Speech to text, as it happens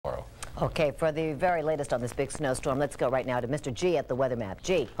Okay, for the very latest on this big snowstorm, let's go right now to Mr. G at the weather map.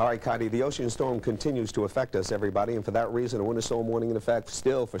 G. All right, Connie, the ocean storm continues to affect us, everybody, and for that reason, a winter storm warning in effect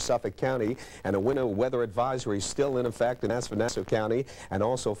still for Suffolk County, and a winter weather advisory still in effect, and that's for Nassau County and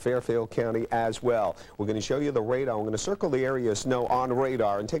also Fairfield County as well. We're going to show you the radar. We're going to circle the area of snow on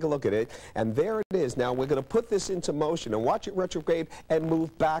radar and take a look at it, and there it is. Now, we're going to put this into motion and watch it retrograde and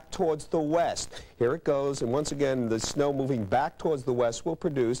move back towards the west. Here it goes, and once again, the snow moving back towards the west will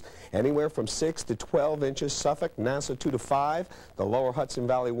produce anywhere from 6 to 12 inches, Suffolk, Nassau 2 to 5, the lower Hudson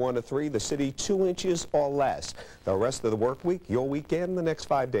Valley 1 to 3, the city 2 inches or less. The rest of the work week, your weekend, the next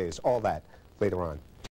 5 days, all that later on.